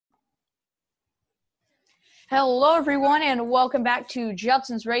Hello, everyone, and welcome back to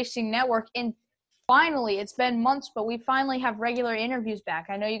Judson's Racing Network. And finally, it's been months, but we finally have regular interviews back.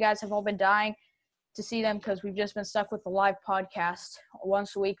 I know you guys have all been dying to see them because we've just been stuck with the live podcast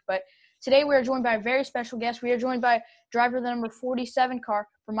once a week. But today we are joined by a very special guest. We are joined by driver the number 47 car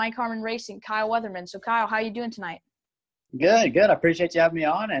for Mike Harmon Racing, Kyle Weatherman. So, Kyle, how are you doing tonight? Good. I appreciate you having me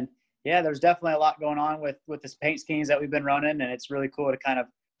on. And, yeah, there's definitely a lot going on with this paint schemes that we've been running, and it's really cool to kind of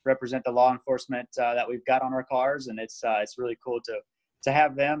represent the law enforcement that we've got on our cars, and it's really cool to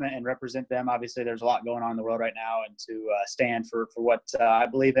have them and represent them. Obviously, there's a lot going on in the world right now, and to stand for what I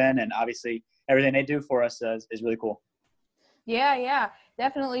believe in, and obviously everything they do for us is really cool. Yeah,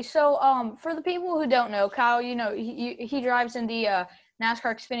 definitely. So, for the people who don't know, Kyle, he drives in the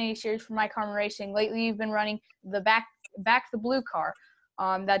NASCAR Xfinity Series for Mike Harmon Racing. Lately, you've been running the back the blue car.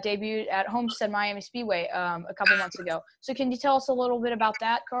 That debuted at Homestead Miami Speedway a couple months ago. So can you tell us a little bit about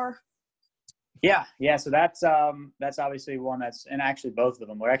that car? Yeah. So that's obviously one and actually both of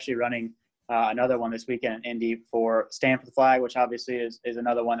them. We're actually running another one this weekend in Indy for Stand for the Flag, which obviously is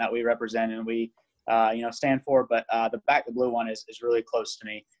another one that we represent and we stand for. But the the blue one is really close to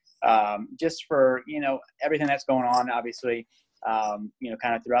me, just for everything that's going on. Obviously, kind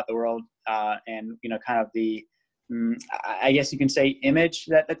of throughout the world, and kind of the I guess you can say image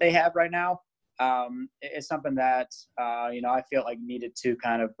that they have right now is something that, I feel like needed to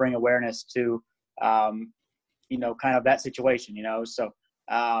kind of bring awareness to, kind of that situation, So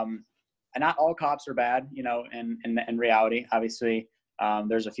not all cops are bad, in reality. Obviously,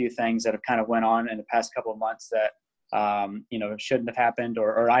 there's a few things that have kind of went on in the past couple of months that, shouldn't have happened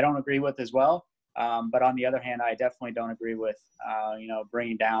or I don't agree with as well. But on the other hand, I definitely don't agree with,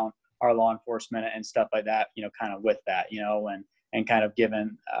 bringing down our law enforcement and stuff like that, kind of with that, and kind of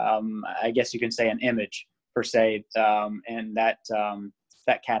given, I guess you can say an image per se, in that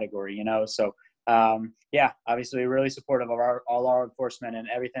category, So, obviously really supportive of all law enforcement and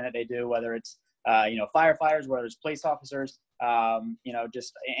everything that they do, whether it's, firefighters, whether it's police officers,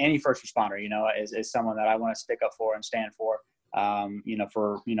 just any first responder, is someone that I want to stick up for and stand for,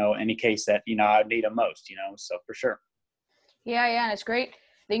 for, any case that, I need them most, so for sure. Yeah. And it's great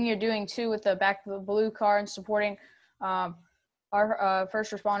thing you're doing too with the back of the blue car and supporting our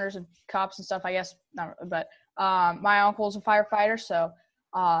first responders and cops and stuff, I guess. But my uncle's a firefighter, so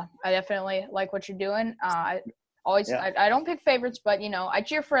I definitely like what you're doing. I don't pick favorites, but I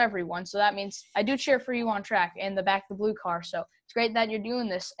cheer for everyone, so that means I do cheer for you on track in the back of the blue car. So it's great that you're doing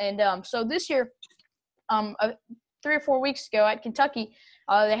this. And so this year, 3 or 4 weeks ago at Kentucky,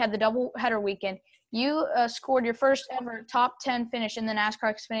 they had the doubleheader weekend. You scored your first ever top 10 finish in the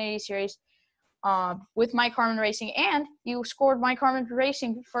NASCAR Xfinity Series with Mike Harmon Racing, and you scored Mike Harmon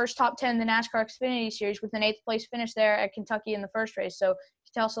Racing first top 10 in the NASCAR Xfinity Series with an 8th place finish there at Kentucky in the first race. So can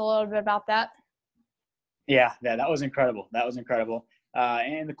you tell us a little bit about that? Yeah, that was incredible.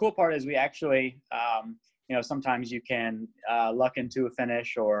 And the cool part is we actually, sometimes you can luck into a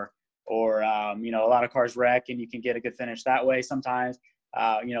finish or a lot of cars wreck and you can get a good finish that way sometimes.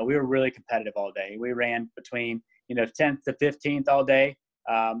 We were really competitive all day. We ran between, 10th to 15th all day,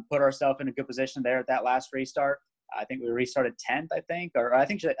 put ourselves in a good position there at that last restart. I think we restarted 10th, I think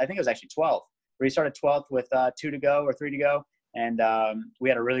it was actually 12th. We restarted 12th with 2 to go or 3 to go. And we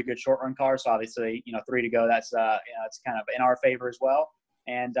had a really good short run car. So obviously, 3 to go, that's, it's kind of in our favor as well.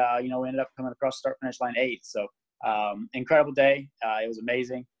 And, we ended up coming across the start finish line 8th. So incredible day. It was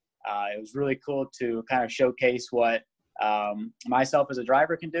amazing. It was really cool to kind of showcase what, myself as a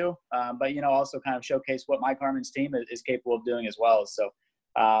driver can do, but also kind of showcase what Mike Harmon's team is capable of doing as well. So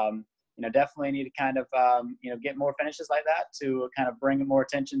definitely need to kind of get more finishes like that to kind of bring more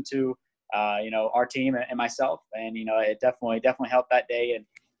attention to our team and myself, and it definitely helped that day,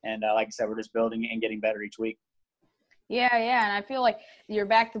 and like I said, we're just building and getting better each week. Yeah, and I feel like your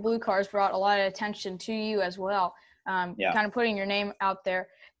back the blue cars brought a lot of attention to you as well, kind of putting your name out there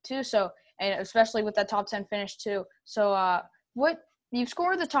too. So, and especially with that top 10 finish too. So you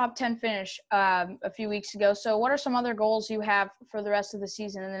scored the top 10 finish a few weeks ago. So what are some other goals you have for the rest of the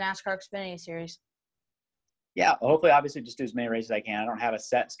season in the NASCAR Xfinity Series? Yeah, hopefully obviously just do as many races as I can. I don't have a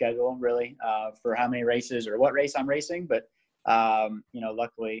set schedule really for how many races or what race I'm racing, but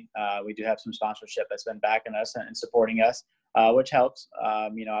luckily we do have some sponsorship that's been backing us and supporting us, which helps.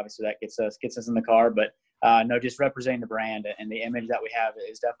 Obviously that gets us in the car, but just representing the brand and the image that we have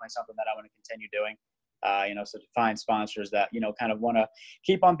is definitely something that I want to continue doing. So to find sponsors that, kind of want to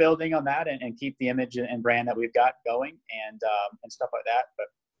keep on building on that and keep the image and brand that we've got going and stuff like that. But,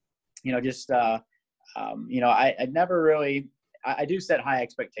 I never really, I do set high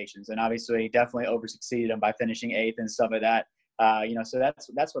expectations and obviously definitely over succeeded them by finishing 8th and stuff like that. So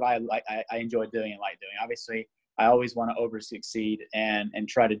that's what I like. I enjoy doing and like doing. Obviously, I always want to over succeed and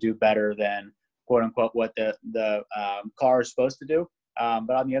try to do better than quote unquote what the car is supposed to do.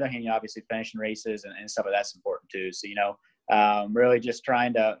 But on the other hand, obviously finishing races and stuff like that's important too. So really just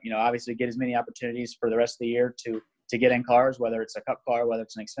trying to obviously get as many opportunities for the rest of the year to get in cars, whether it's a cup car, whether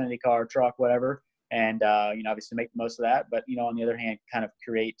it's an Xfinity car, truck, whatever, and obviously make the most of that. But on the other hand, kind of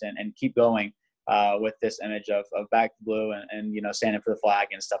create and keep going with this image of back to blue and standing for the flag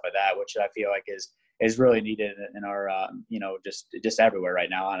and stuff like that, which I feel like is really needed in our just everywhere right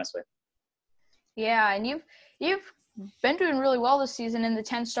now, honestly. Yeah, and you've been doing really well this season in the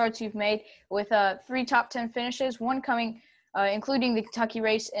 10 starts you've made with 3 top 10 finishes, one coming including the Kentucky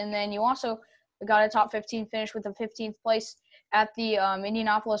race, and then you also got a top 15 finish with a 15th place at the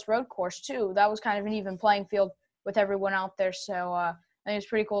Indianapolis road course too. That was kind of an even playing field with everyone out there, so I think it's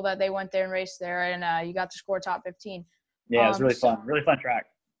pretty cool that they went there and raced there, and you got to score top 15. Yeah, it was really fun track.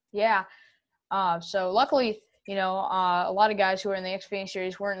 Yeah, so luckily, a lot of guys who were in the Xfinity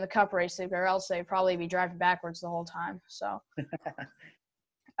Series weren't in the Cup race, or else they'd probably be driving backwards the whole time. So,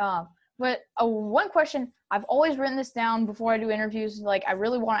 but one question, I've always written this down before I do interviews. Like, I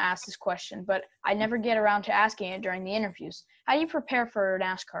really want to ask this question, but I never get around to asking it during the interviews. How do you prepare for a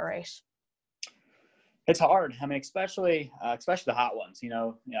NASCAR race? It's hard. I mean, especially the hot ones.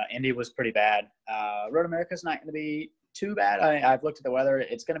 Indy was pretty bad. Road America's not going to be too bad. I've looked at the weather.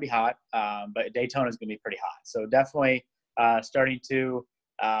 It's going to be hot, but Daytona is going to be pretty hot. So definitely starting to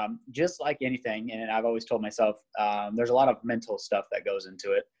just like anything. And I've always told myself there's a lot of mental stuff that goes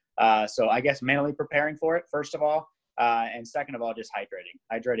into it. So I guess mentally preparing for it, first of all, and second of all, just hydrating.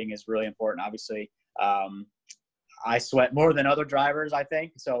 Hydrating is really important. Obviously, I sweat more than other drivers, I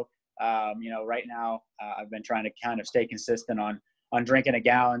think. So right now I've been trying to kind of stay consistent on drinking a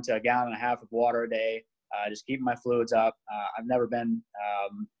gallon to a gallon and a half of water a day. Just keeping my fluids up. I've never been,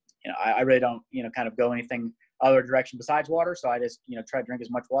 I really don't, kind of go anything other direction besides water. So I just, try to drink as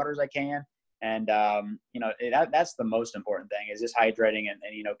much water as I can. And, that's the most important thing is just hydrating and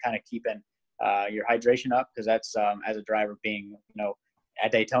kind of keeping your hydration up. Cause that's as a driver being,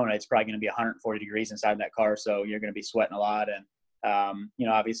 at Daytona, it's probably going to be 140 degrees inside that car. So you're going to be sweating a lot. And,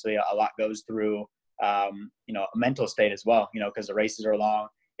 obviously a lot goes through, a mental state as well, cause the races are long.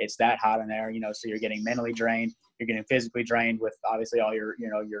 It's that hot in there, so you're getting mentally drained. You're getting physically drained with obviously all your,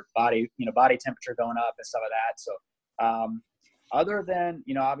 your body, body temperature going up and stuff like that. So, other than,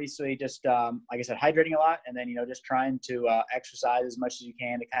 obviously just, like I said, hydrating a lot and then, just trying to exercise as much as you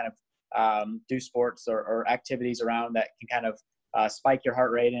can to kind of do sports or activities around that can kind of spike your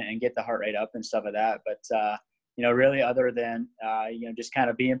heart rate and get the heart rate up and stuff like that. But, really other than, just kind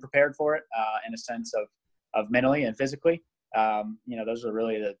of being prepared for it in a sense of mentally and physically. Those are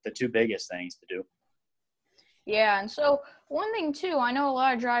really the two biggest things to do. Yeah, and so one thing too, I know a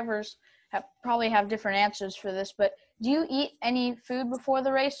lot of drivers probably have different answers for this, but do you eat any food before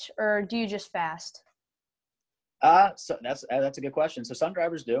the race or do you just fast? So that's a good question. So some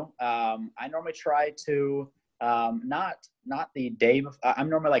drivers do. I normally try to not the day before. I'm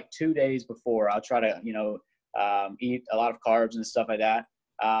normally like 2 days before. I'll try to eat a lot of carbs and stuff like that.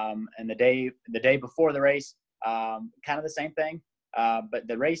 And the day before the race, kind of the same thing. But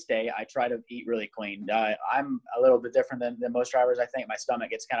the race day, I try to eat really clean. I'm a little bit different than most drivers. I think my stomach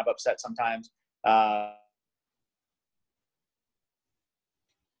gets kind of upset sometimes.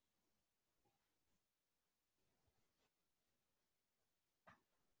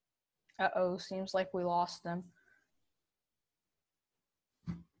 Uh-oh, seems like we lost them.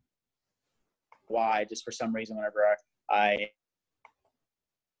 Why? Just for some reason, whenever I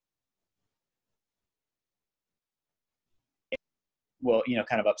will,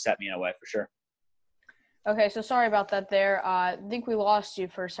 kind of upset me in a way for sure. Okay, so sorry about that there. I think we lost you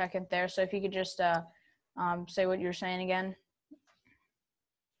for a second there. So if you could just say what you're saying again.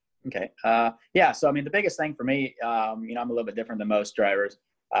 Okay. Yeah. So, I mean, the biggest thing for me, I'm a little bit different than most drivers.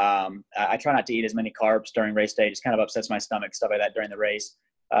 I try not to eat as many carbs during race day. It just kind of upsets my stomach, stuff like that during the race.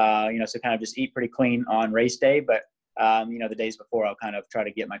 So kind of just eat pretty clean on race day. But, the days before, I'll kind of try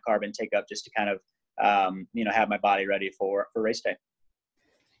to get my carb intake up just to kind of, have my body ready for race day.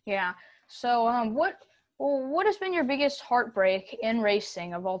 Yeah. So what has been your biggest heartbreak in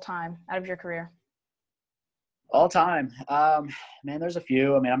racing of all time out of your career? All time, man, there's a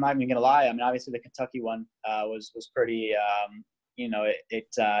few. I mean, I'm not even gonna lie. I mean, obviously the Kentucky one was pretty.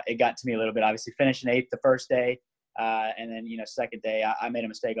 It got to me a little bit. Obviously, finishing 8th the first day, and then second day I made a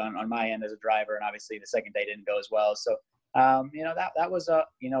mistake on my end as a driver, and obviously the second day didn't go as well. So that was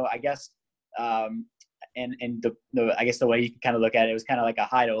I guess and I guess the way you can kind of look at it was kind of like a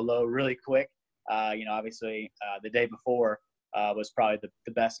high to a low really quick. Obviously the day before was probably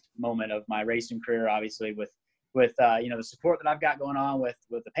the best moment of my racing career, obviously with the support that I've got going on with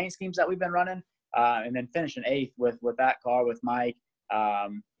the paint schemes that we've been running, and then finishing 8th with that car with Mike,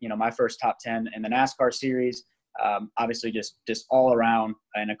 my first top 10 in the NASCAR series. Obviously just all around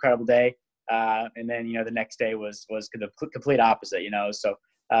an incredible day. And then, the next day was the complete opposite, so,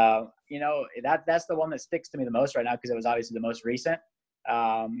 that's the one that sticks to me the most right now, because it was obviously the most recent,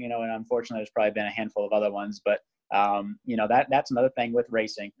 and unfortunately there's probably been a handful of other ones, but that's another thing with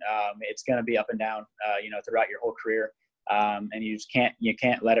racing. It's going to be up and down, throughout your whole career. And you just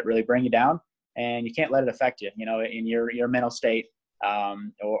can't let it really bring you down, and you can't let it affect you, in your mental state,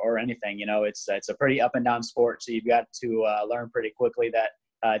 or anything. It's a pretty up and down sport. So you've got to learn pretty quickly that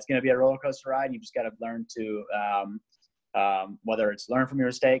it's going to be a roller coaster ride. And you just got to learn to, whether it's learn from your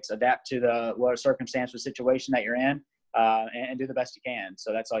mistakes, adapt to what circumstance or situation that you're in, and do the best you can.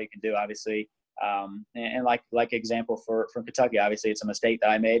 So that's all you can do, obviously. And like example from Kentucky, obviously it's a mistake that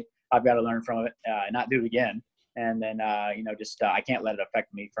I made. I've got to learn from it, and not do it again. And then, I can't let it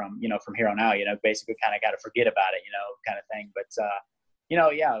affect me from here on out, basically kind of got to forget about it, kind of thing. But,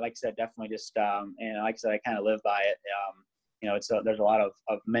 like I said, definitely just, and like I said, I kind of live by it. There's a lot of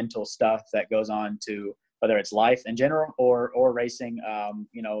mental stuff that goes on to whether it's life in general or racing,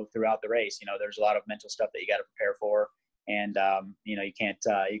 throughout the race. There's a lot of mental stuff that you got to prepare for, and, you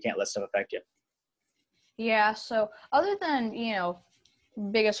can't let stuff affect you. Yeah. So other than,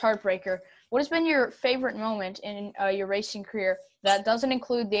 biggest heartbreaker, what has been your favorite moment in your racing career that doesn't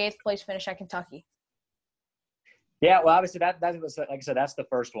include the 8th place finish at Kentucky? Yeah, well, obviously that was, like I said, that's the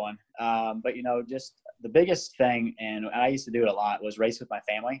first one. But just the biggest thing, and I used to do it a lot, was race with my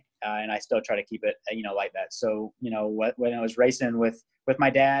family, and I still try to keep it, like that. So when I was racing with my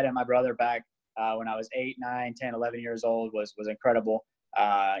dad and my brother back when I was 8, 9, 10, 11 years old was incredible.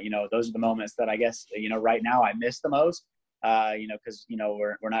 Those are the moments that I guess right now I miss the most. Because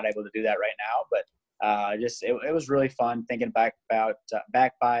we're not able to do that right now, but it was really fun thinking back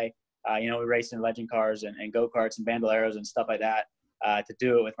by. We raced in legend cars and go-karts and bandoleros and stuff like that, to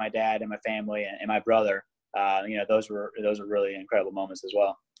do it with my dad and my family and my brother. Those were really incredible moments as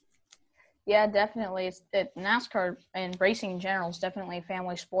well. Yeah, definitely. NASCAR and racing in general is definitely a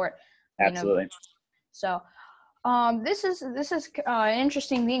family sport. Absolutely. So, this is an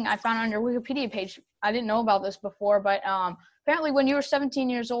interesting thing I found on your Wikipedia page. I didn't know about this before, but apparently when you were 17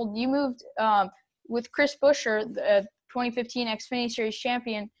 years old, you moved with Chris Buescher, the 2015 Xfinity Series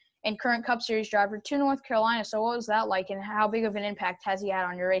champion and current Cup Series driver, to North Carolina. So what was that like, and how big of an impact has he had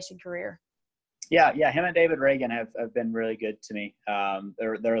on your racing career? Yeah, him and David Reagan have been really good to me.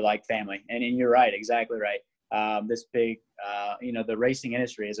 They're like family, and you're right, exactly right. This big, the racing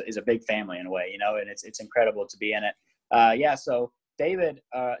industry is a big family in a way, and it's incredible to be in it. So David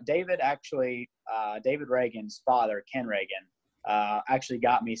Reagan's father, Ken Reagan, actually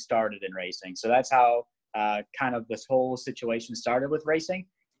got me started in racing. So that's how kind of this whole situation started with racing.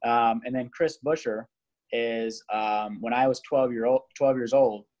 And then Chris Buescher is, when I was 12 years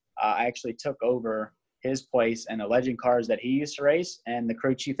old, I actually took over his place in the legend cars that he used to race and the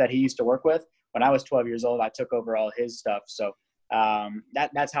crew chief that he used to work with. When I was 12 years old, I took over all his stuff. So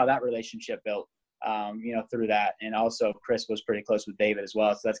that's how that relationship built, through that. And also Chris was pretty close with David as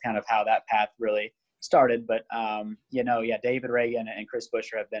well. So that's kind of how that path really started. But, David Reagan and Chris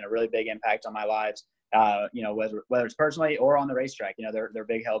Buescher have been a really big impact on my lives, whether it's personally or on the racetrack. They're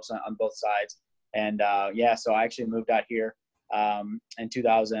big helps on both sides. And, so I actually moved out here in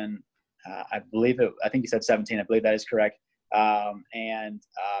 2000, I think you said 17. I believe that is correct. And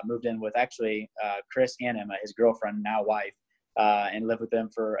moved in with actually Chris and Emma, his girlfriend, now wife, and lived with them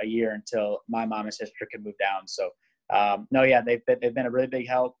for a year until my mom and sister could move down. So, they've been a really big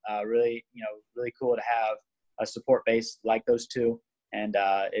help. Really cool to have a support base like those two. And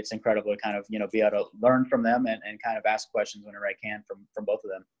it's incredible to kind of, be able to learn from them and kind of ask questions whenever I can from both of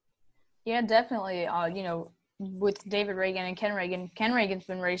them. Yeah, definitely. With David Reagan and Ken Reagan's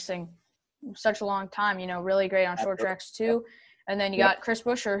been racing such a long time, really great on short tracks too. And then you got Chris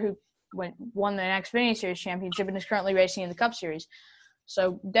Buescher, who won the Xfinity Series championship and is currently racing in the Cup Series.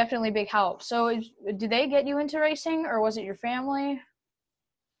 So definitely big help. So did they get you into racing, or was it your family?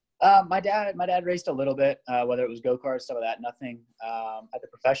 My dad raced a little bit, whether it was go-karts, some of that, nothing at the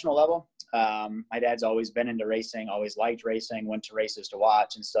professional level. My dad's always been into racing, always liked racing, went to races to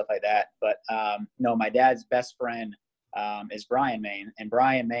watch and stuff like that. But, my dad's best friend is Brian Main, and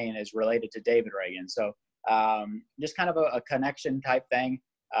Brian Main is related to David Reagan. So just kind of a connection type thing.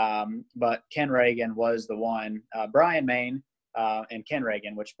 But Ken Reagan was the one, Brian Main and Ken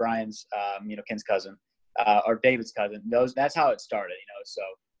Reagan, which Brian's, Ken's cousin, or David's cousin. That's how it started, So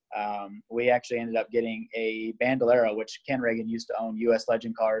we actually ended up getting a Bandolero, which Ken Reagan used to own U.S.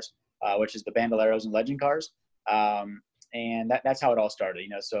 Legend Cars, which is the Bandoleros and Legend Cars. And that's how it all started,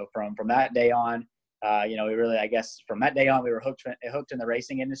 So from that day on, we really, I guess, from that day on, we were hooked in the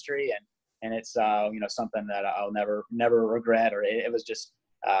racing industry, and it's something that I'll never regret, or it was just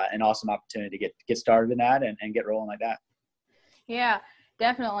an awesome opportunity to get started in that and get rolling like that. Yeah,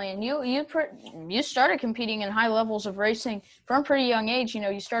 definitely. And you started competing in high levels of racing from a pretty young age.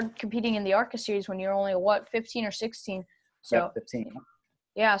 You started competing in the ARCA series when you were only 15 or 16. So yep, 15.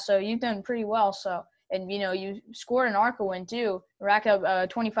 Yeah, so you've done pretty well. So, and you scored an ARCA win too, racked up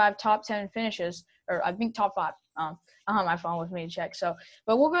 25 top 10 finishes, or I think top 5. I don't have my phone with me to check. So,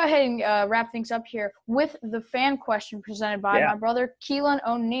 but we'll go ahead and wrap things up here with the fan question presented by my brother Keelan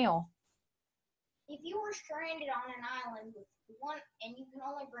O'Neill. If you were stranded on an island with one, and you can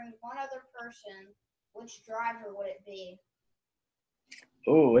only bring one other person, which driver would it be?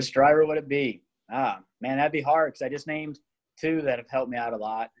 Ooh, which driver would it be? Man, that'd be hard because I just named 2 that have helped me out a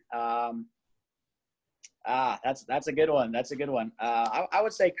lot. That's a good one. That's a good one. I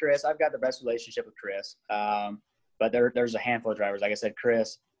would say Chris. I've got the best relationship with Chris. But there's a handful of drivers. Like I said,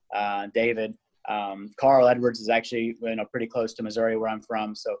 Chris, David, Carl Edwards is actually pretty close to Missouri where I'm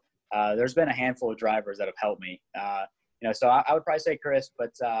from. So there's been a handful of drivers that have helped me. So I would probably say Chris,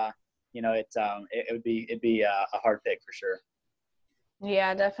 but it'd be a hard pick for sure.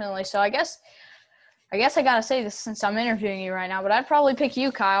 Yeah, definitely. So I guess I gotta say this since I'm interviewing you right now, but I'd probably pick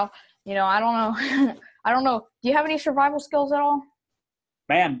you, Kyle. I don't know. I don't know. Do you have any survival skills at all?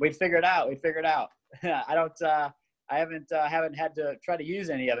 Man, we'd figure it out. I don't. I haven't had to try to use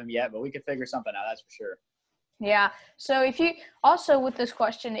any of them yet, but we could figure something out. That's for sure. Yeah. So if you also with this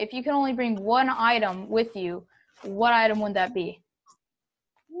question, if you can only bring one item with you, what item would that be?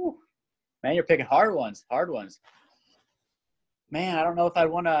 Ooh. Man, you're picking hard ones. Man, I don't know if I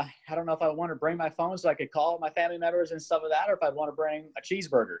want to bring my phone so I could call my family members and stuff like that, or if I'd want to bring a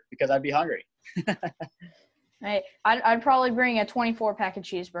cheeseburger because I'd be hungry. Hey, I'd probably bring a 24-pack of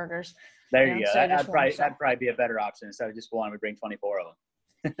cheeseburgers. There you go. That'd probably be a better option instead of just one. I would bring 24 of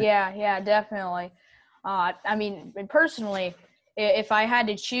them. Yeah, definitely. I mean, personally, if I had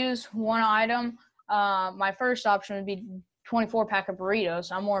to choose one item, my first option would be 24-pack of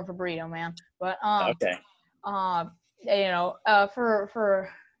burritos. I'm more of a burrito man, but okay. For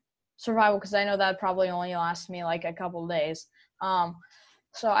survival, because I know that probably only lasts me like a couple of days.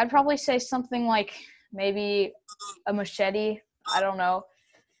 So I'd probably say something like maybe a machete. I don't know.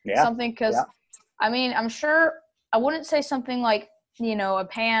 Yeah. Something because, I mean, I'm sure I wouldn't say something like, a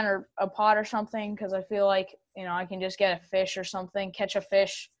pan or a pot or something because I feel like, I can just get a fish or something, catch a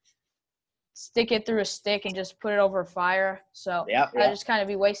fish, stick it through a stick and just put it over a fire. So I'd just kind of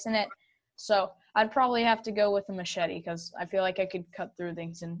be wasting it. So I'd probably have to go with a machete because I feel like I could cut through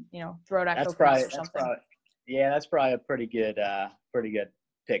things and, throw it at coconuts or something. That's probably a pretty good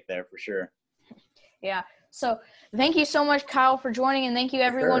pick there for sure. Yeah. So thank you so much, Kyle, for joining, and thank you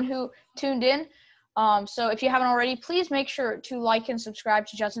everyone who tuned in. So if you haven't already, please make sure to like and subscribe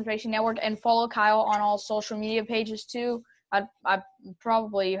to Justin's Racing Network and follow Kyle on all social media pages too. I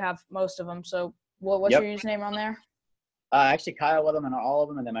probably have most of them. So what's your username on there? Actually, Kyle Weatherman on all of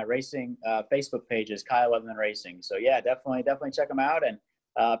them, and then my racing Facebook page is Kyle Weatherman Racing. So yeah, definitely check them out, and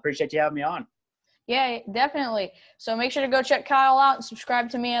appreciate you having me on. Yeah, definitely. So make sure to go check Kyle out and subscribe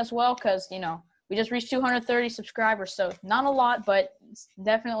to me as well, because we just reached 230 subscribers, so not a lot, but it's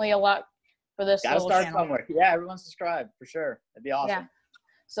definitely a lot for this little channel. Gotta start somewhere. Yeah, everyone subscribe for sure. That'd be awesome. Yeah.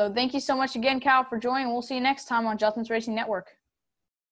 So thank you so much again, Kyle, for joining. We'll see you next time on Justin's Racing Network.